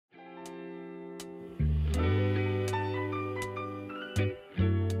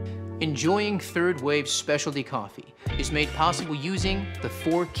Enjoying third-wave specialty coffee is made possible using the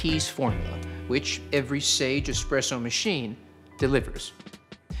 4 keys formula, which every Sage espresso machine delivers.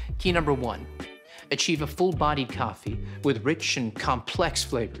 Key number 1, achieve a full-bodied coffee with rich and complex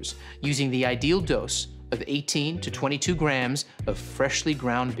flavors using the ideal dose of 18 to 22 grams of freshly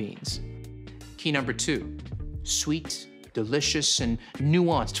ground beans. Key number 2, sweet, delicious, and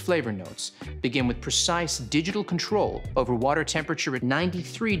nuanced flavor notes begin with precise digital control over water temperature at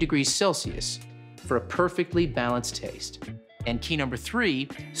 93 degrees Celsius for a perfectly balanced taste. And key number 3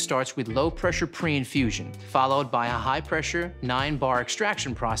 starts with low-pressure pre-infusion, followed by a high-pressure 9-bar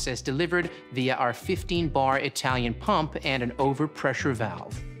extraction process delivered via our 15-bar Italian pump and an overpressure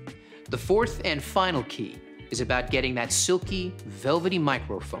valve. The 4th and final key is about getting that silky, velvety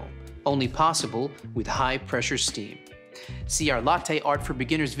microfoam, only possible with high-pressure steam. See our Latte Art for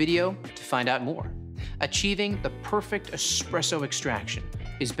Beginners video to find out more. Achieving the perfect espresso extraction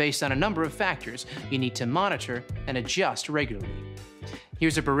is based on a number of factors you need to monitor and adjust regularly.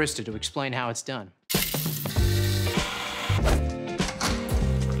 Here's a barista to explain how it's done.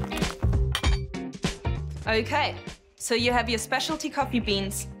 Okay, so you have your specialty coffee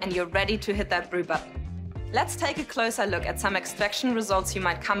beans and you're ready to hit that brew button. Let's take a closer look at some extraction results you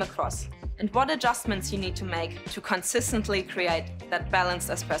might come across and what adjustments you need to make to consistently create that balanced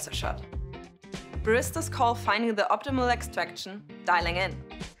espresso shot. Baristas call finding the optimal extraction dialing in.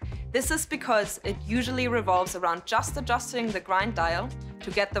 This is because it usually revolves around just adjusting the grind dial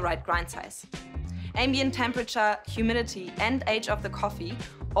to get the right grind size. Ambient temperature, humidity, and age of the coffee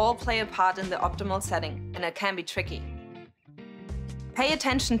all play a part in the optimal setting, and it can be tricky. Pay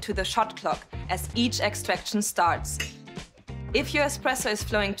attention to the shot clock as each extraction starts. If your espresso is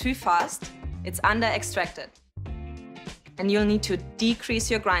flowing too fast, it's under-extracted, and you'll need to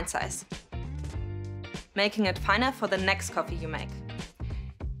decrease your grind size, making it finer for the next coffee you make.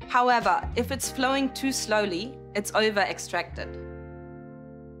 However, if it's flowing too slowly, it's over-extracted.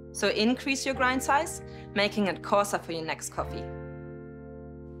 So increase your grind size, making it coarser for your next coffee.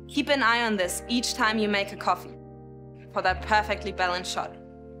 Keep an eye on this each time you make a coffee for that perfectly balanced shot,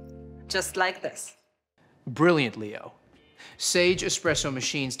 just like this. Brilliant, Leo. Sage espresso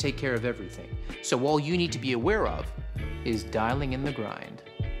machines take care of everything, so all you need to be aware of is dialing in the grind.